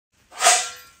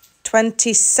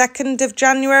22nd of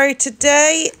January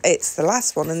today. It's the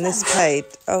last one in this page.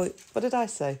 Oh, what did I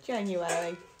say?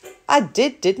 January. I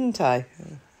did, didn't I?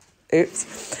 Oops.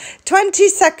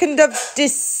 22nd of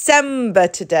December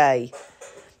today.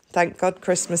 Thank God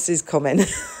Christmas is coming.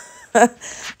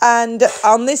 And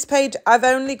on this page, I've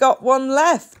only got one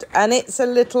left, and it's a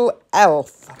little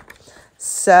elf.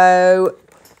 So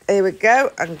here we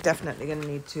go. I'm definitely going to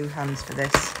need two hands for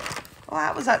this. Well,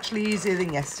 that was actually easier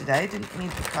than yesterday. Didn't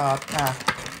need the card. Nah.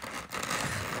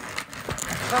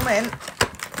 Come in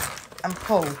and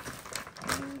pull.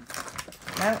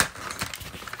 No.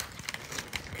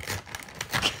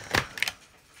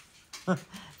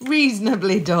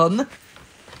 Reasonably done.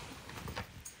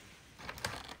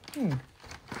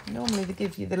 Normally they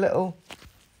give you the little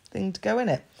thing to go in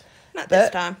it. Not this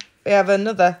time. We have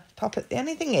another poppet. The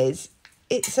only thing is,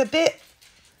 it's a bit...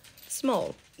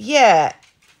 small. Yeah.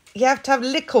 You have to have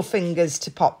little fingers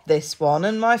to pop this one,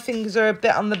 and my fingers are a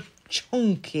bit on the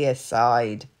chunkier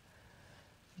side.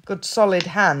 Good solid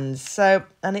hands. So,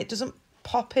 and it doesn't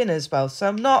pop in as well, so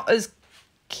I'm not as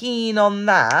keen on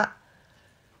that.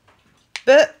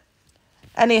 But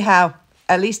anyhow,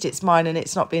 at least it's mine and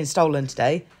it's not being stolen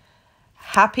today.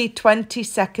 Happy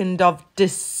 22nd of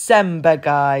December,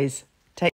 guys.